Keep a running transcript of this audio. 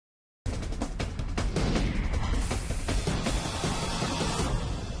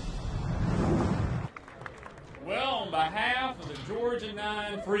Georgia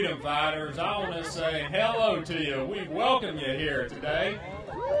 9 freedom fighters, I want to say hello to you. We welcome you here today.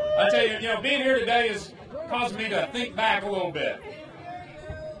 I tell you, being here today has caused me to think back a little bit.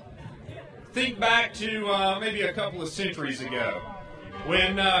 Think back to maybe a couple of centuries ago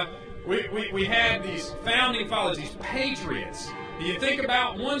when we had these founding fathers, these patriots. You think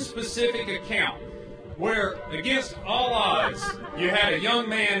about one specific account where, against all odds, you had a young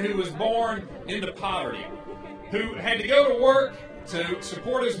man who was born into poverty, who had to go to work to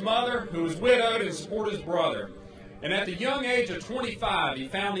support his mother, who was widowed, and support his brother. And at the young age of 25, he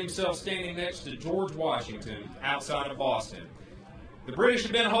found himself standing next to George Washington outside of Boston. The British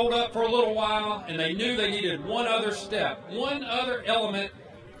had been holed up for a little while, and they knew they needed one other step, one other element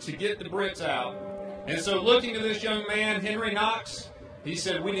to get the Brits out. And so looking to this young man, Henry Knox, he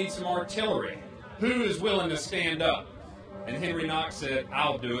said, "We need some artillery. Who is willing to stand up?" And Henry Knox said,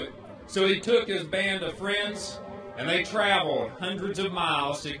 "I'll do it." So he took his band of friends, and they traveled hundreds of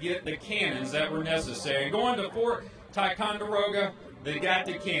miles to get the cannons that were necessary. And going to Fort Ticonderoga, they got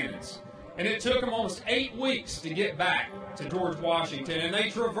the cannons. And it took them almost 8 weeks to get back to George Washington. And they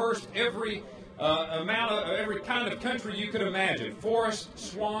traversed every kind of country you could imagine. Forests,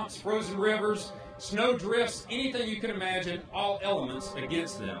 swamps, frozen rivers, snow drifts, anything you could imagine, all elements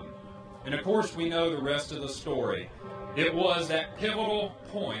against them. And of course, we know the rest of the story. It was that pivotal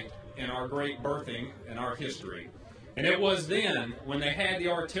point in our great birthing in our history. And it was then, when they had the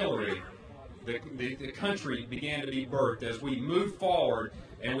artillery, the country began to be birthed as we moved forward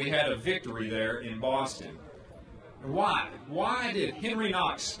and we had a victory there in Boston. Why? Why did Henry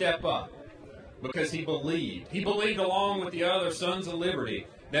Knox step up? Because he believed. He believed, along with the other Sons of Liberty,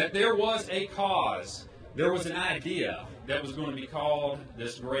 that there was a cause, there was an idea that was going to be called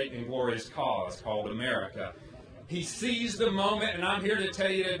this great and glorious cause called America. He seized the moment, and I'm here to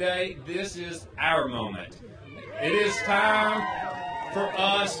tell you today, this is our moment. It is time for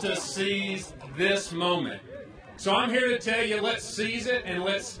us to seize this moment. So I'm here to tell you, let's seize it and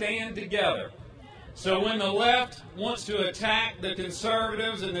let's stand together. So when the left wants to attack the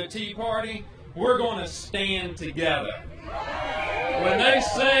conservatives and the Tea Party, we're going to stand together. When they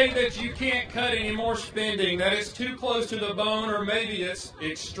say that you can't cut any more spending, that it's too close to the bone or maybe it's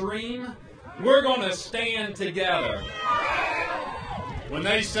extreme, we're going to stand together. When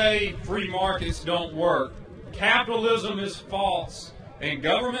they say free markets don't work, capitalism is false, and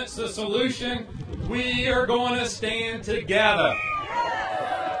government's the solution, we are going to stand together.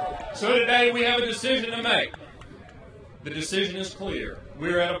 So today we have a decision to make. The decision is clear.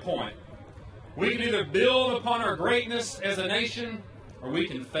 We're at a point. We can either build upon our greatness as a nation, or we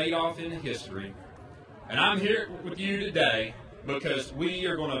can fade off into history. And I'm here with you today because we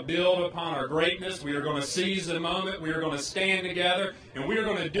are going to build upon our greatness. We are going to seize the moment. We are going to stand together, and we are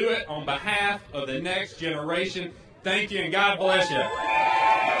going to do it on behalf of the next generation. Thank you, and God bless you.